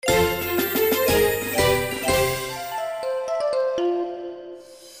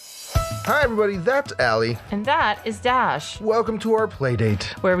everybody, that's Allie. And that is Dash, Welcome to our playdate.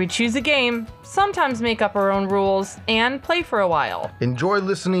 where we choose a game, sometimes make up our own rules, and play for a while. Enjoy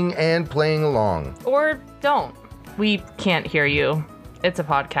listening and playing along. Or don't. We can't hear you. It's a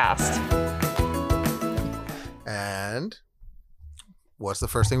podcast. And what's the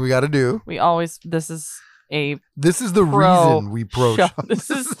first thing we got to do? This is the reason we pro shuffle. This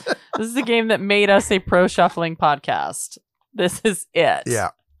is the game that made us a pro shuffling podcast. This is it. Yeah.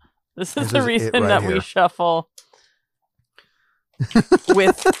 This is the reason right that here. we shuffle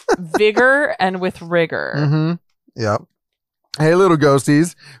with vigor and with rigor. Mm-hmm. Yep. Hey, little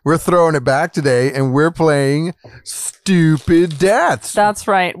ghosties. We're throwing it back today, and we're playing Stupid Deaths. That's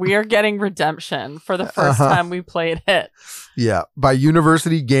right. We are getting redemption for the first time we played it. Yeah, by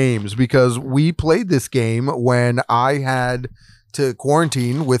University Games, because we played this game when I had to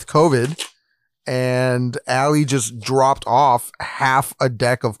quarantine with COVID, and Allie just dropped off half a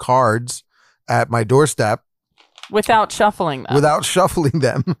deck of cards at my doorstep. Without shuffling them. Without shuffling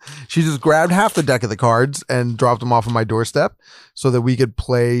them. She just grabbed half the deck of the cards and dropped them off on my doorstep so that we could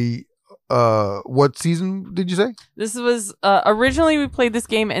play. What season did you say? This was originally we played this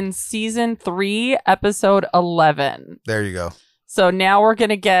game in season 3, episode 11. There you go. So now we're going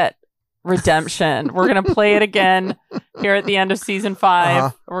to get redemption. We're going to play it again here at the end of season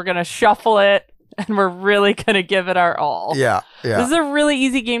 5. We're going to shuffle it. And we're really going to give it our all. Yeah. This is a really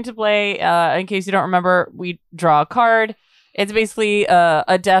easy game to play. In case you don't remember, we draw a card. It's basically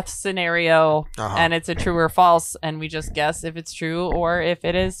a death scenario, and it's a true or false, and we just guess if it's true or if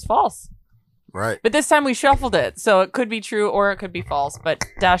it is false. Right. But this time we shuffled it, so it could be true or it could be false. But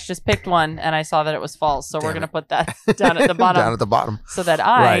Dash just picked one, and I saw that it was false, so we're going to put that down at the bottom. Down at the bottom. So that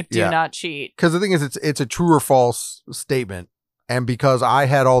I do not cheat. Because the thing is, it's a true or false statement. And because I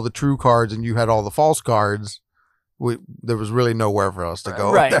had all the true cards and you had all the false cards, there was really nowhere for us to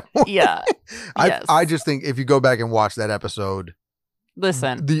go. Right. Yeah. I just think if you go back and watch that episode,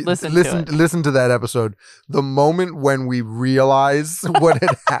 listen to that episode. The moment when we realized what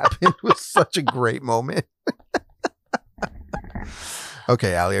had happened was such a great moment.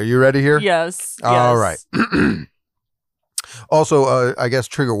 Okay, Allie, are you ready here? Yes. All right. Also, I guess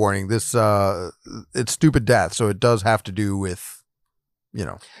trigger warning. This it's Stupid Death, so it does have to do with,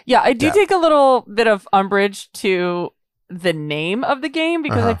 Yeah, I do death. take a little bit of umbrage to the name of the game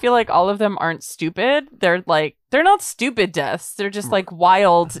because I feel like all of them aren't stupid. They're not stupid deaths. They're just like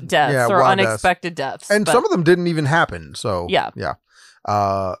wild deaths or wild unexpected deaths. And some of them didn't even happen. So yeah.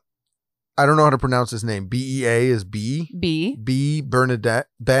 I don't know how to pronounce his name. BEA is B. B Bernadette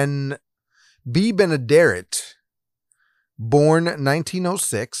B Benaderet. Born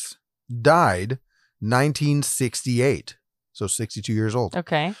 1906, died 1968. So 62 years old.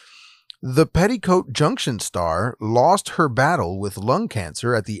 Okay. The Petticoat Junction star lost her battle with lung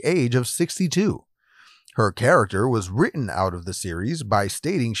cancer at the age of 62. Her character was written out of the series by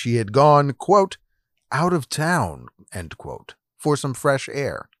stating she had gone, quote, out of town, end quote, for some fresh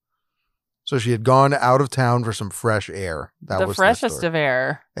air. So she had gone out of town for some fresh air. That was freshest of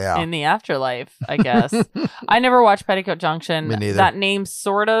air in the afterlife, I guess. I never watched Petticoat Junction. Me neither. That name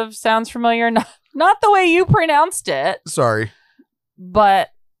sort of sounds familiar. Not the way you pronounced it. Sorry. But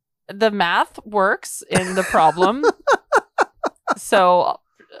the math works in the problem. So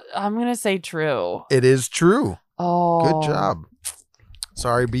I'm going to say true. It is true. Oh. Good job.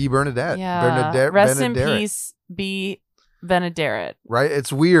 Sorry, B. Bernadette. Yeah. Rest in peace, B. Benaderet. Right?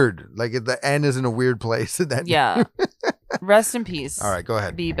 It's weird. Like the N is in a weird place. Yeah. Rest in peace. All right, go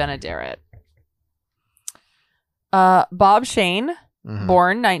ahead. B. Benaderet. Bob Shane,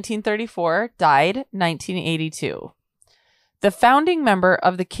 born 1934, died 1982. The founding member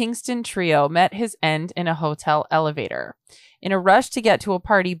of the Kingston Trio met his end in a hotel elevator. In a rush to get to a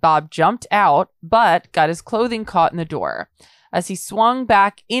party, Bob jumped out, but got his clothing caught in the door. As he swung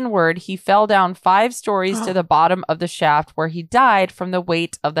back inward, he fell down 5 stories to the bottom of the shaft where he died from the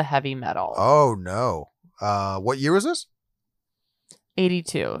weight of the heavy metal. Oh, no. What year was this?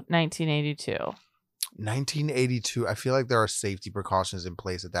 1982. 1982. I feel like there are safety precautions in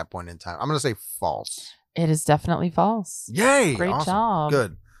place at that point in time. I'm going to say false. It is definitely false. Yay! Great awesome. job.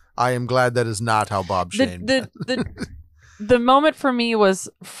 Good. I am glad that is not how Bob Shane. The moment for me was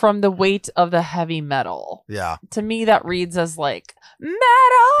from the weight of the heavy metal. Yeah. To me, that reads as like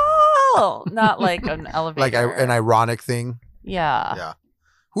metal, not like an elevator. Like an ironic thing. Yeah. Yeah.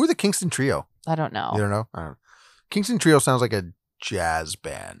 Who are the Kingston Trio? I don't know. You don't know? I don't know. Kingston Trio sounds like a jazz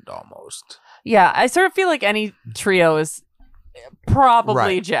band almost. Yeah. I sort of feel like any trio is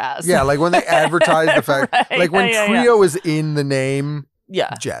probably jazz. Yeah. Like when they advertise the fact, like when trio is in the name,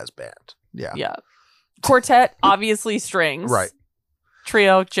 jazz band. Yeah. Yeah. Quartet, obviously strings. Right.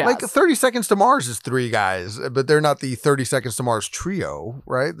 trio jazz. Like 30 Seconds to Mars is 3 guys, but they're not the 30 Seconds to Mars trio,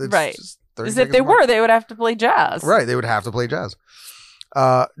 right? That's right. just Because if they were, they would have to play jazz. Right, they would have to play jazz.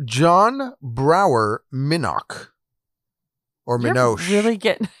 John Brower Minock. Or Minoche. You're really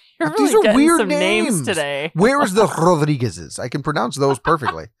getting weird some names names today. Where is the Rodriguez's? I can pronounce those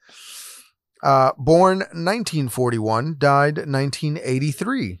perfectly. Born 1941, died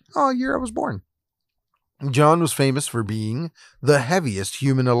 1983. Oh, year I was born. John was famous for being the heaviest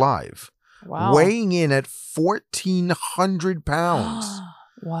human alive. Wow. Weighing in at 1,400 pounds.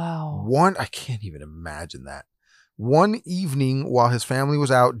 Wow. I can't even imagine that. One evening while his family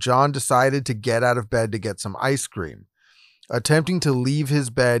was out, John decided to get out of bed to get some ice cream. Attempting to leave his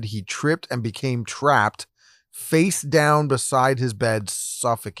bed, he tripped and became trapped face down beside his bed,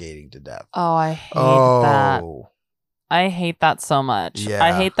 suffocating to death. Oh, I hate that. I hate that so much. Yeah.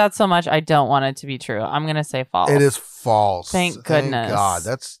 I hate that so much. I don't want it to be true. I'm going to say false. It is false. Thank goodness. Thank God.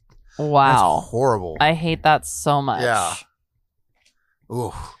 That's horrible. I hate that so much. Yeah.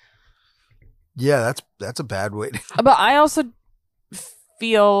 Ooh. Yeah, that's a bad way. But I also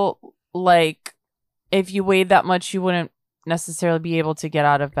feel like if you weighed that much, you wouldn't necessarily be able to get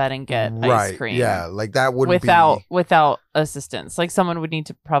out of bed and get ice cream. Yeah, like that wouldn't without assistance. Like someone would need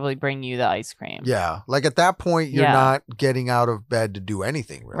to probably bring you the ice cream. Yeah, like at that point, you're not getting out of bed to do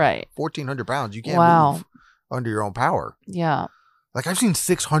anything. Really. Right. 1,400 pounds, you can't move under your own power. Yeah. Like I've seen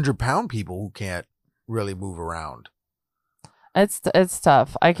 600-pound people who can't really move around. It's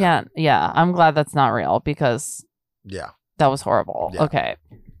tough. I can't. Yeah, I'm glad that's not real because that was horrible. Yeah. Okay.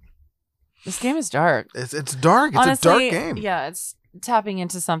 This game is dark. It's dark. It's honestly, a dark game. Yeah, it's tapping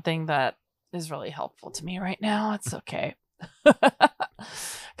into something that is really helpful to me right now. It's okay.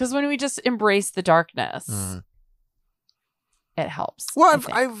 Because when we just embrace the darkness, it helps. Well,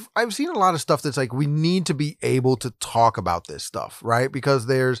 I've seen a lot of stuff that's like we need to be able to talk about this stuff, right? Because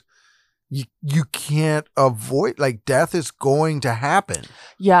there's you can't avoid, like, death is going to happen.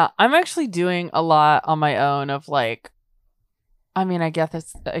 Yeah, I'm actually doing a lot on my own of like, I mean, I guess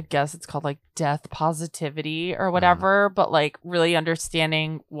it's called like death positivity or whatever, but like really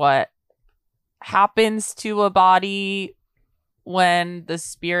understanding what happens to a body when the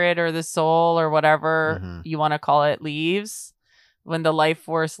spirit or the soul or whatever you want to call it leaves, when the life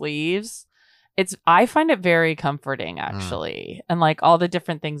force leaves. I find it very comforting actually. And like all the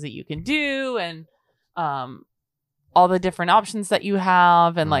different things that you can do and all the different options that you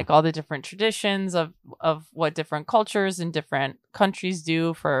have and like all the different traditions of what different cultures and different countries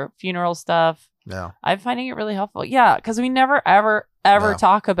do for funeral stuff. Yeah. I'm finding it really helpful. Yeah. Cause we never, ever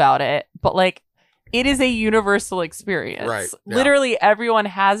talk about it, but like it is a universal experience. Right. Yeah. Literally everyone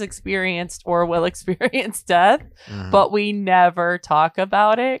has experienced or will experience death, but we never talk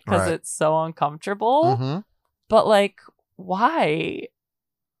about it because it's so uncomfortable. But like, why?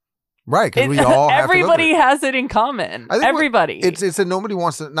 Right, because we all have everybody has it in common. Everybody. It's that nobody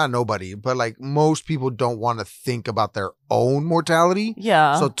wants to, not nobody, but like most people don't want to think about their own mortality.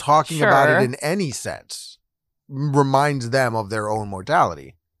 Yeah. So talking about it in any sense reminds them of their own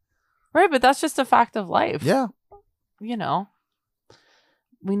mortality. Right, but that's just a fact of life. Yeah. You know,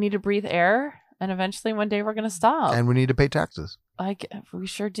 we need to breathe air, and eventually one day we're going to stop. And we need to pay taxes. We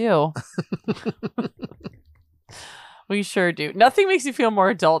sure do. We sure do. Nothing makes you feel more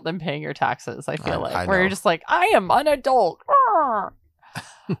adult than paying your taxes, I feel like. Where you're just like, I am an adult.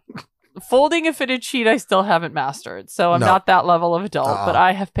 Folding a fitted sheet, I still haven't mastered. So I'm not that level of adult, but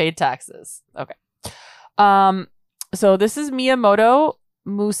I have paid taxes. Okay. So this is Miyamoto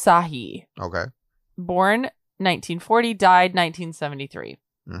Musashi. Okay. Born 1940, died 1973.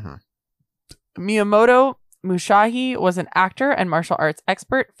 Miyamoto Musashi was an actor and martial arts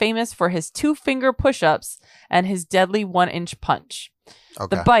expert, famous for his 2-finger push-ups and his deadly 1-inch punch.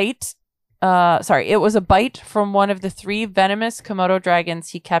 Okay. The bite, it was a bite from one of the 3 venomous Komodo dragons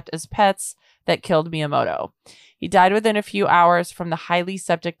he kept as pets that killed Miyamoto. He died within a few hours from the highly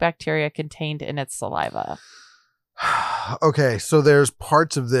septic bacteria contained in its saliva. Okay, so there's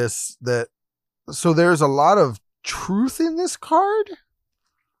parts of this so there's a lot of truth in this card,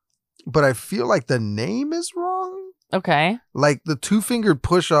 but I feel like the name is wrong. Okay. Like the 2-fingered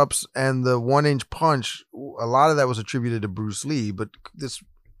push-ups and the 1-inch punch, a lot of that was attributed to Bruce Lee, but this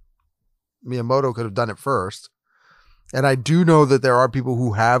Miyamoto could have done it first. And I do know that there are people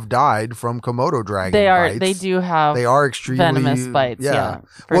who have died from Komodo dragon bites. They do have They are extremely venomous bites. Yeah.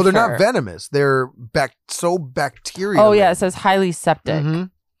 Well, they're not venomous. They're so bacterial. Oh, yeah. It says highly septic.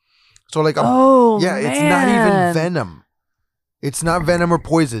 So like, it's not even venom. It's not venom or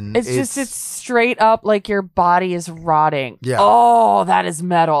poison. It's straight up like your body is rotting. Yeah. Oh, that is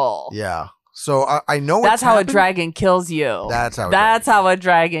metal. Yeah. So I know that's it's how happened. a dragon kills you. That's how a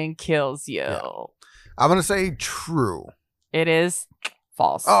dragon kills you. Yeah. I'm going to say true. It is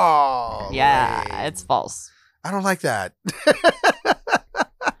false. Oh. Yeah, lame. it's false. I don't like that.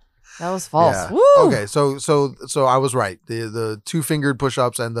 That was false. Yeah. Woo! Okay, so I was right. The 2-fingered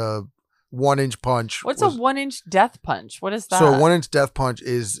push-ups and the 1-inch punch. What's a 1-inch death punch? What is that? So 1-inch death punch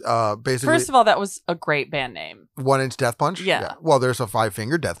is basically. First of all, that was a great band name. 1-inch death punch. Yeah. Well, there's a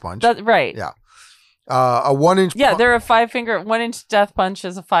 5-finger death punch. Right. Yeah. A 1-inch. Yeah, they're a 1-inch death punch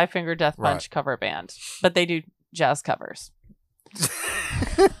is a 5-finger death punch Right. cover band, but they do jazz covers.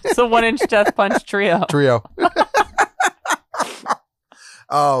 So 1-inch death punch trio.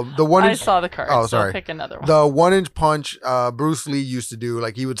 The 1-inch. I saw the card. Oh, so sorry. I'll pick another one. The 1-inch punch, Bruce Lee used to do,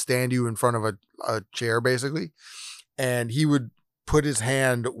 like he would stand you in front of a chair basically, and he would put his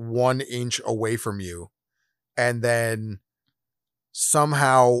hand 1 inch away from you, and then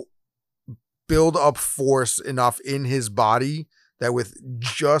somehow build up force enough in his body that with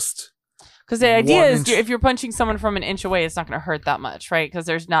just. Because the idea is, 1 inch if you're punching someone from an inch away, it's not going to hurt that much, right? Because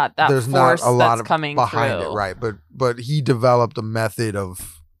there's not that there's force not a lot that's coming behind through. it, right? But he developed a method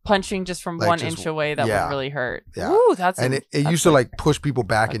of Punching just from like 1 just- inch away that yeah. would really hurt. Yeah. Ooh, that's and it that's used to like push people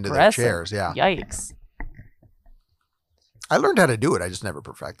back into their aggressive. chairs. Yeah, Yikes! I learned how to do it. I just never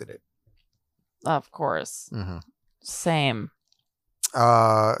perfected it. Of course, Mm-hmm. same.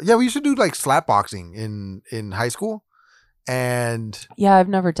 Yeah, we used to do like slap boxing in high school, and Yeah, I've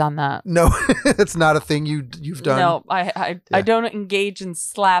never done that. no, it's not a thing you've done. No, I don't engage in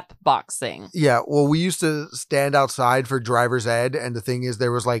slap boxing. Yeah, well, we used to stand outside for driver's ed, and the thing is,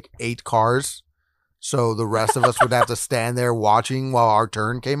 there was like 8 cars, so the rest of us would have to stand there watching while our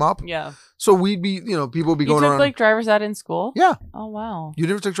turn came up. Yeah. So we'd be, people would be You going took around. like driver's ed in school? Yeah. Oh wow. You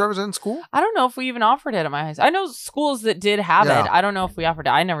never took driver's ed in school? I don't know if we even offered it at my high school. I know schools that did have Yeah. it. I don't know if we offered it.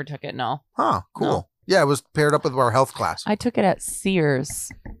 I never took it. No. Huh? Cool. No. Yeah, it was paired up with our health class. I took it at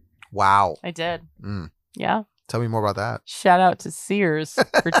Sears. Wow. I did. Mm. Yeah. Tell me more about that. Shout out to Sears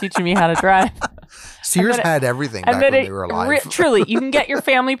for teaching me how to drive. Sears then it- had everything And back then when they were alive. truly, you can get your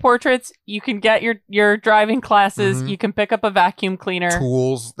family portraits. You can get your driving classes. Mhm. You can pick up a vacuum cleaner.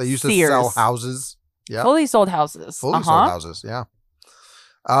 Tools. They used to Sears. sell houses. Yeah. Fully sold houses. Fully sold houses. Yeah.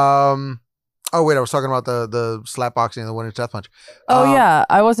 Oh wait, I was talking about the slap boxing and the 1-inch death punch. Oh yeah,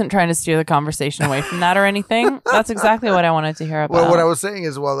 I wasn't trying to steer the conversation away from that or anything. That's exactly what I wanted to hear about. Well, what I was saying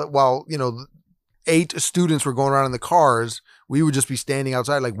is, while 8 students were going around in the cars, we would just be standing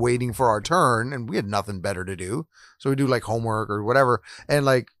outside, like waiting for our turn, and we had nothing better to do, so we do like homework or whatever, and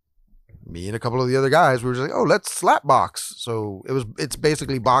like me and a couple of the other guys, we were just like, oh, let's slap box. So it's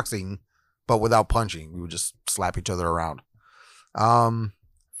basically boxing, but without punching. We would just slap each other around.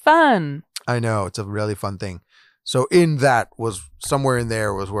 Fun. I know, it's a really fun thing. So in that was somewhere in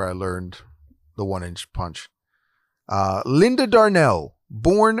there was where I learned the 1-inch punch. Linda Darnell,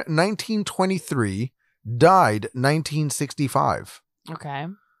 born 1923, died 1965. Okay.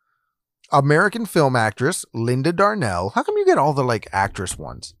 American film actress Linda Darnell. How come you get all the like actress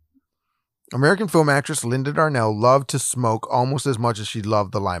ones? American film actress Linda Darnell loved to smoke almost as much as she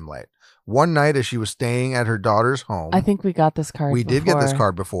loved the limelight. One night as she was staying at her daughter's home. I think we got this card. We did get this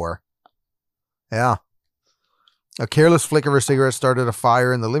card before. Yeah. A careless flick of her cigarette started a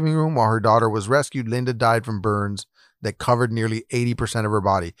fire in the living room. While her daughter was rescued, Linda died from burns that covered nearly 80% of her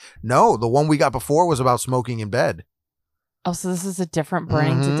body. No, the one we got before was about smoking in bed. Oh, so this is a different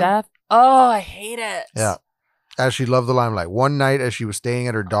burning to Mhm. death? Oh, I hate it. Yeah. As she loved the limelight. One night as she was staying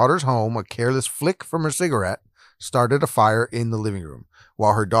at her daughter's home, a careless flick from her cigarette started a fire in the living room.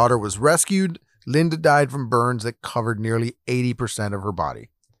 While her daughter was rescued, Linda died from burns that covered nearly 80% of her body.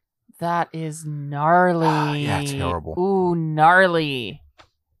 That is gnarly. Yeah, it's horrible. Ooh, gnarly.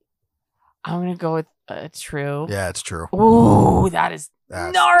 I'm going to go with true. Yeah, it's true. Ooh, that's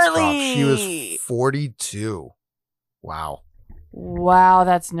That's gnarly. tough. She was 42. Wow. Wow,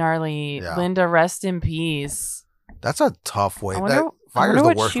 that's gnarly. Yeah. Linda, rest in peace. That's a tough way. I wonder- That I fire's wonder the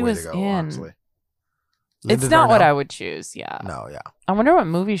what worst she way was to go, in. honestly. It's Linda not what Darnell? I would choose. Yeah. No, yeah. I wonder what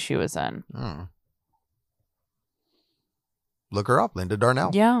movie she was in. Look her up, Linda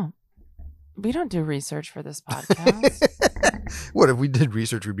Darnell. Yeah. We don't do research for this podcast. What if we did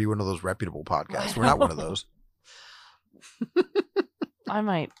research? We'd be one of those reputable podcasts. We're not one of those. I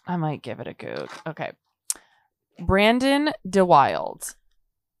might give it a goog. Okay. Brandon DeWild.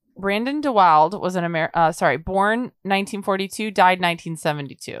 Brandon DeWild was an born 1942, died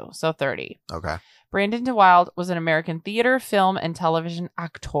 1972, so 30. Okay. Brandon DeWild was an American theater, film, and television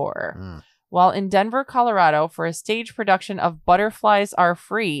actor. While in Denver, Colorado, for a stage production of Butterflies Are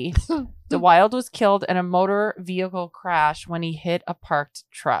Free, DeWild was killed in a motor vehicle crash when he hit a parked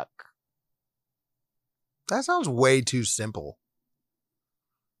truck. That sounds way too simple.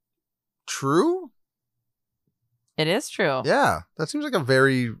 True? It is true. Yeah. That seems like a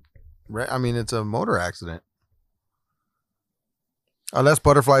very... I mean, it's a motor accident. Unless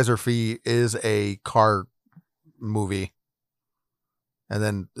Butterflies Are Free is a car movie. And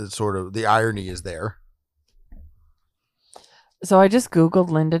then it's sort of... The irony is there. So I just Googled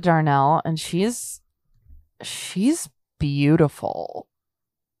Linda Darnell, and she's beautiful.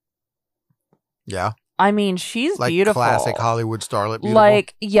 Yeah. I mean, she's like beautiful. Classic Hollywood starlet beautiful.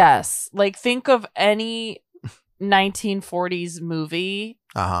 Like, yes. Like, think of any 1940s movie.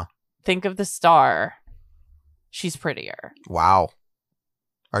 Uh-huh. Think of the star. She's prettier. Wow.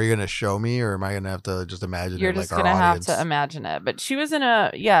 Are you going to show me, or am I going to have to just imagine You're it just like going to our have audience? to imagine it. But she was in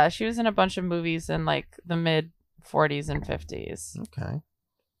a bunch of movies in like the mid 40s and 50s. Okay.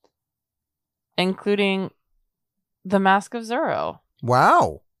 Including The Mask of Zorro.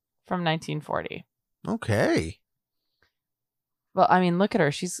 Wow. From 1940. Okay. Well, I mean, look at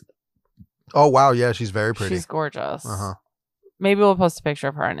her. She's... Oh, wow. Yeah, she's very pretty. She's gorgeous. Uh-huh. Maybe we'll post a picture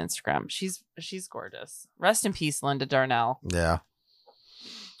of her on Instagram. She's gorgeous. Rest in peace, Linda Darnell. Yeah.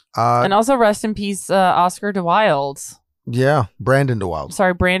 And also rest in peace, Oscar DeWilde. Yeah, Brandon DeWilde.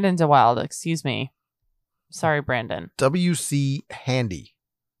 Sorry, Brandon DeWilde. Excuse me. Sorry, Brandon. W.C. Handy.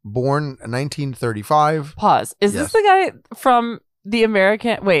 Born 1935. Pause. Is this the guy from the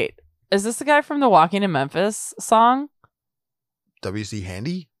American... Wait. Is this the guy from the Walking in Memphis song? W.C.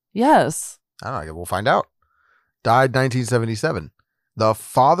 Handy? Yes. I don't know. We'll find out. Died 1977.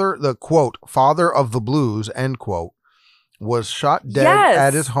 The quote, father of the blues, end quote, was shot dead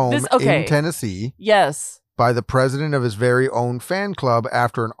at his home in Tennessee. Yes. By the president of his very own fan club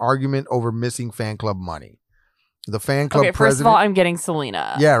after an argument over missing fan club money. The fan club president... first of all, I'm getting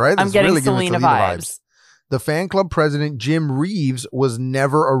Selena. Yeah, right? I'm getting really Selena vibes. The fan club president, Jim Reeves, was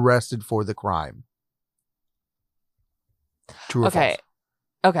never arrested for the crime. True or false?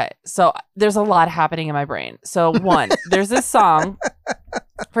 Okay, so there's a lot happening in my brain. So one, there's this song.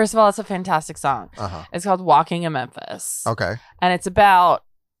 First of all, it's a fantastic song. Uh-huh. It's called Walking in Memphis. Okay. And it's about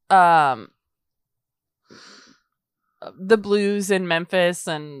the blues in Memphis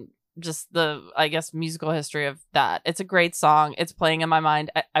and just the, I guess, musical history of that. It's a great song. It's playing in my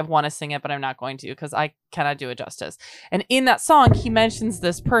mind. I want to sing it, but I'm not going to because I cannot do it justice. And in that song, he mentions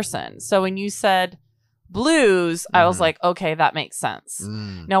this person. So when you said blues, I was like, okay, that makes sense.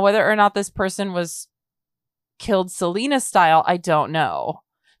 Now, whether or not this person was killed Selena style, I don't know.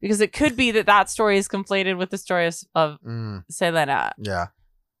 Because it could be that story is conflated with the story of Selena. Yeah.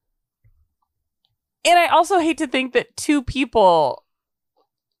 And I also hate to think that two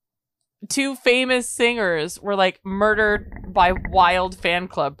famous singers were like murdered by wild fan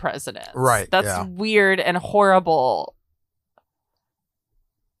club presidents. Right. That's weird and horrible.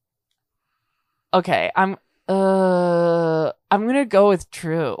 Okay, I'm gonna go with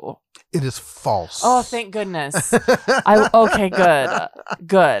true. It is false. Oh, thank goodness. Okay,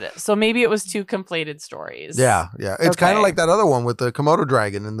 good. So maybe it was two conflated stories. Yeah. It's kind of like that other one with the Komodo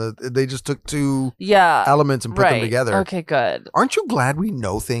dragon, and they just took two elements and put them together. Okay, good. Aren't you glad we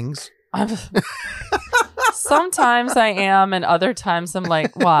know things? Sometimes I am, and other times I'm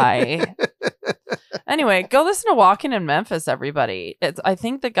like, why? Anyway, go listen to Walking in Memphis, everybody. I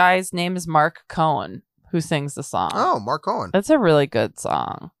think the guy's name is Mark Cohen, who sings the song. Oh, Mark Cohen. That's a really good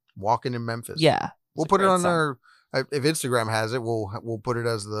song. Walking in Memphis. Yeah. We'll put it on our... If Instagram has it, we'll put it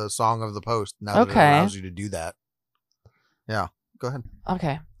as the song of the post. Now that it allows you to do that. Yeah. Go ahead.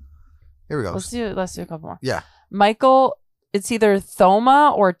 Okay. Here we go. Let's do a couple more. Yeah. Michael, it's either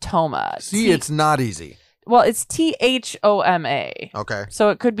Thoma or Toma. See, it's not easy. Well, it's Thoma. Okay. So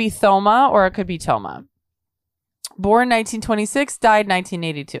it could be Thoma or it could be Toma. Born 1926, died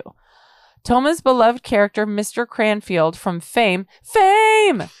 1982. Toma's beloved character, Mr. Cranfield from Fame,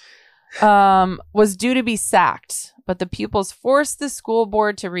 was due to be sacked, but the pupils forced the school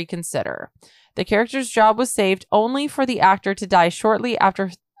board to reconsider. The character's job was saved only for the actor to die shortly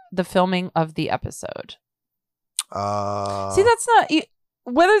after the filming of the episode. See, that's not...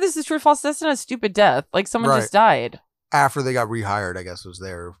 Whether this is true or false, that's not a stupid death. Like, someone just died. After they got rehired, I guess, was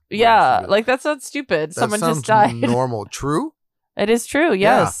there. Yeah, like, that's not stupid. Someone just died. Normal. True? It is true,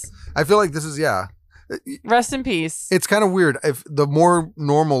 yes. Yeah. I feel like this is, Rest in peace. It's kind of weird. If the more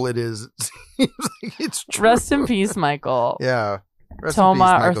normal it is, it seems like it's true. Rest in peace, Michael. Yeah. Rest Toma in peace,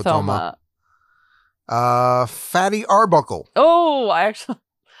 Michael or Thoma. Fatty Arbuckle. Oh, I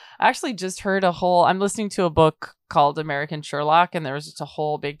actually just heard I'm listening to a book called American Sherlock, and there was just a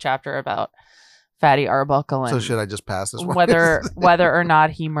whole big chapter about Fatty Arbuckle. And so should I just pass this one? Whether or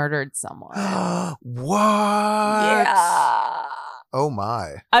not he murdered someone. What? Yeah. Oh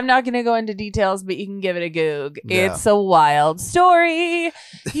my. I'm not going to go into details, but you can give it a goog. Yeah. It's a wild story.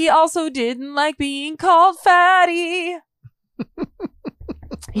 He also didn't like being called fatty.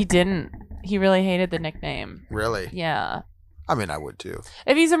 He didn't. He really hated the nickname. Really? Yeah. I mean, I would too.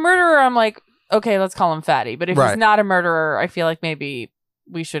 If he's a murderer, I'm like, okay, let's call him fatty. But if Right. he's not a murderer, I feel like maybe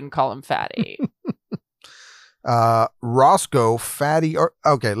we shouldn't call him fatty. Roscoe Fatty.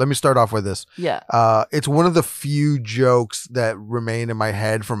 Okay, let me start off with this. Yeah. It's one of the few jokes that remain in my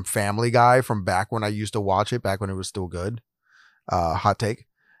head from Family Guy from back when I used to watch it, back when it was still good. Hot take.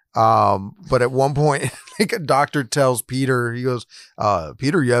 But at one point, like a doctor tells Peter, he goes,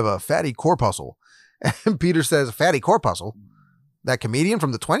 Peter, you have a fatty corpuscle. And Peter says, fatty corpuscle? That comedian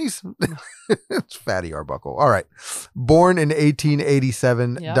from the 20s? It's Fatty Arbuckle. All right. Born in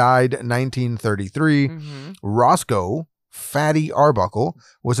 1887, died 1933. Roscoe Fatty Arbuckle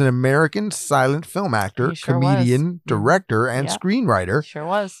was an American silent film actor, comedian, director, and screenwriter. Sure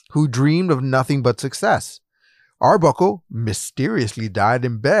was. Who dreamed of nothing but success. Arbuckle mysteriously died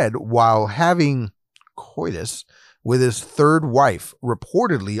in bed while having coitus with his third wife,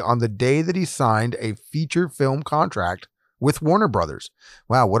 reportedly on the day that he signed a feature film contract with Warner Brothers.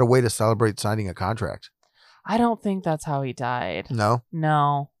 Wow, what a way to celebrate signing a contract. I don't think that's how he died. No?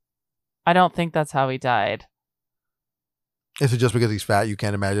 No. I don't think that's how he died. Is it just because he's fat? You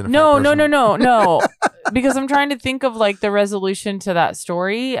can't imagine a No. fat person? No. Because I'm trying to think of like the resolution to that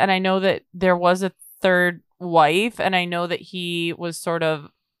story. And I know that there was a third wife. And I know that he was sort of,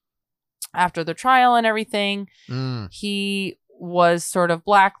 after the trial and everything, he was sort of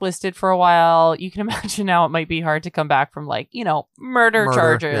blacklisted for a while. You can imagine now it might be hard to come back from like, murder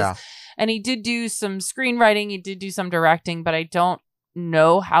charges. Yeah. And he did do some screenwriting. He did do some directing, but I don't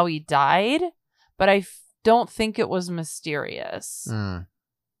know how he died. But I don't think it was mysterious. I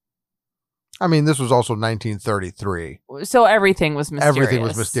mean, this was also 1933. So everything was mysterious. Everything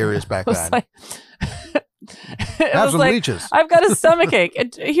was mysterious back then. Like, have some leeches. I've got a stomach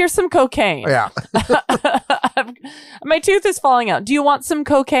ache. Here's some cocaine. Yeah. My tooth is falling out. Do you want some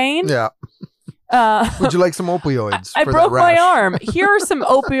cocaine? Yeah. Would you like some opioids? I broke my arm. Here are some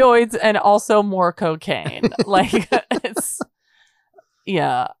opioids and also more cocaine. Like it's,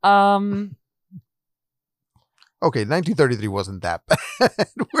 yeah. Okay, 1933 wasn't that bad.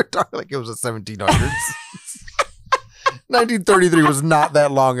 We're talking like it was the 1700s. 1933 was not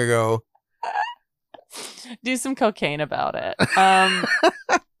that long ago. Do some cocaine about it.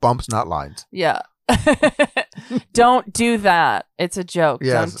 Bumps, not lines. Yeah. Don't do that. It's a joke.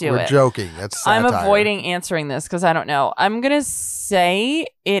 Yes, don't do it. We're joking. That's satire. I'm avoiding answering this because I don't know. I'm going to say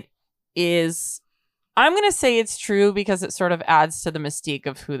it is. I'm going to say it's true because it sort of adds to the mystique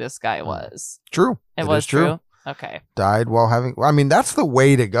of who this guy was. True. It was true. Okay. Died while having. I mean, that's the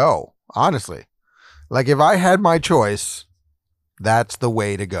way to go, honestly. Like, if I had my choice, that's the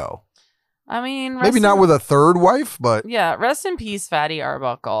way to go. I mean, maybe not with a third wife, but yeah. Rest in peace, Fatty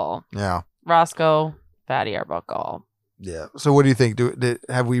Arbuckle. Yeah. Roscoe Fatty Arbuckle. Yeah. So what do you think?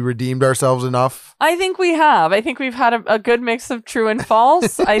 Have we redeemed ourselves enough? I think we have. I think we've had a good mix of true and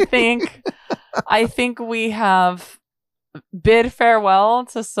false. I think we have bid farewell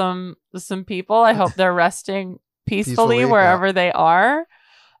to some people. I hope they're resting peacefully wherever they are.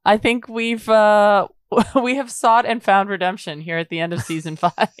 I think we have sought and found redemption here at the end of season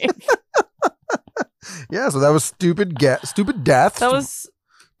 5. Yeah, so that was Stupid Deaths. That was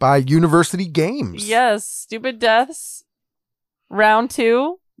by University Games. Yes, Stupid Deaths. Round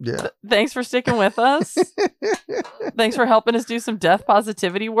 2. Yeah. Thanks for sticking with us. Thanks for helping us do some death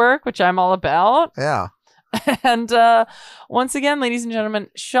positivity work, which I'm all about. Yeah. And once again, ladies and gentlemen,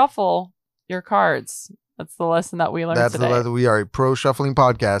 shuffle your cards. That's the lesson that we learned today. That's the lesson. We are a pro shuffling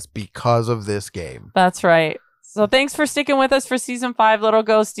podcast because of this game. That's right. So thanks for sticking with us for season 5, Little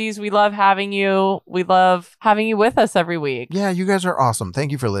Ghosties. We love having you. We love having you with us every week. Yeah, you guys are awesome.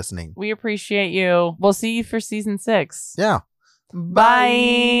 Thank you for listening. We appreciate you. We'll see you for season 6. Yeah.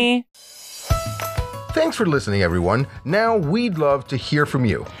 Bye. Thanks for listening, everyone. Now we'd love to hear from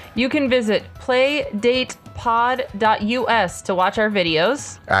you. You can visit playdatepod.us to watch our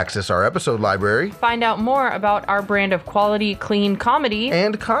videos, access our episode library, find out more about our brand of quality, clean comedy,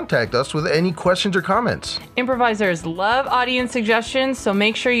 and contact us with any questions or comments. Improvisers love audience suggestions, so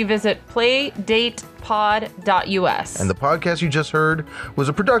make sure you visit playdatepod.us. And the podcast you just heard was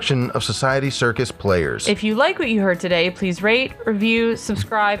a production of Society Circus Players. If you like what you heard today, please rate, review,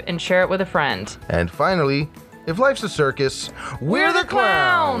 subscribe, and share it with a friend. And finally, if life's a circus, we're the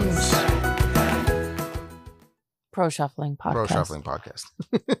clowns! Pro Shuffling Podcast. Pro Shuffling Podcast.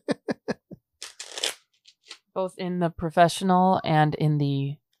 Both in the professional and in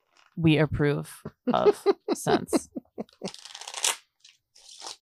the we approve of sense.